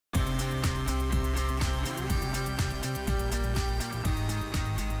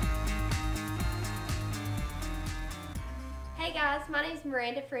guys, my name is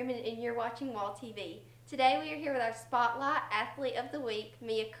Miranda Freeman and you're watching Wall TV. Today we are here with our Spotlight Athlete of the Week,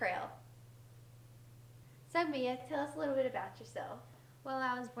 Mia Crail. So Mia, tell us a little bit about yourself. Well,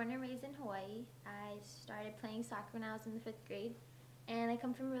 I was born and raised in Hawaii. I started playing soccer when I was in the 5th grade, and I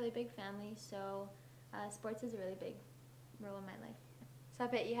come from a really big family, so sports is a really big role in my life. So I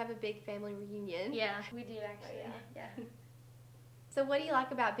bet you have a big family reunion. Yeah, we do actually. Oh, yeah. So what do you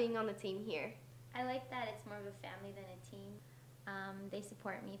like about being on the team here? I like that it's more of a family than a team. They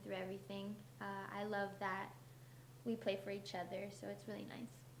support me through everything. I love that we play for each other, so it's really nice.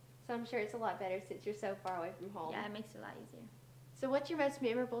 So I'm sure it's a lot better since you're so far away from home. Yeah, it makes it a lot easier. So what's your most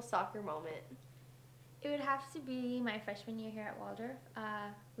memorable soccer moment? It would have to be my freshman year here at Waldorf.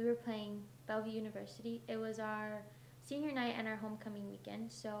 We were playing Bellevue University. It was our senior night and our homecoming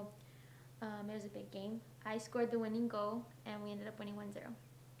weekend, so it was a big game. I scored the winning goal, and we ended up winning 1-0.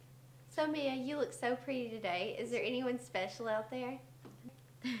 So Mia, you look so pretty today. Is there anyone special out there?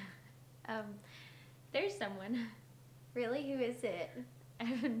 There's someone. Really? Who is it? No,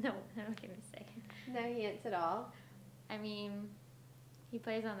 I'm not gonna say. No hints at all? I mean, he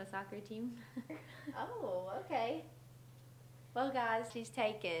plays on the soccer team. Oh, okay. Well guys, she's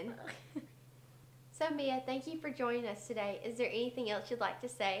taken. So Mia, thank you for joining us today. Is there anything else you'd like to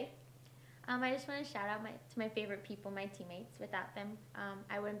say? I just want to shout out to my favorite people, my teammates. Without them,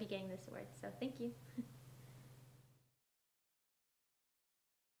 I wouldn't be getting this award, so thank you.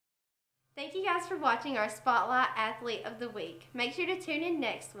 Thank you guys for watching our Spotlight Athlete of the Week. Make sure to tune in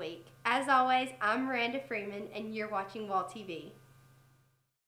next week. As always, I'm Miranda Freeman and you're watching Wall TV.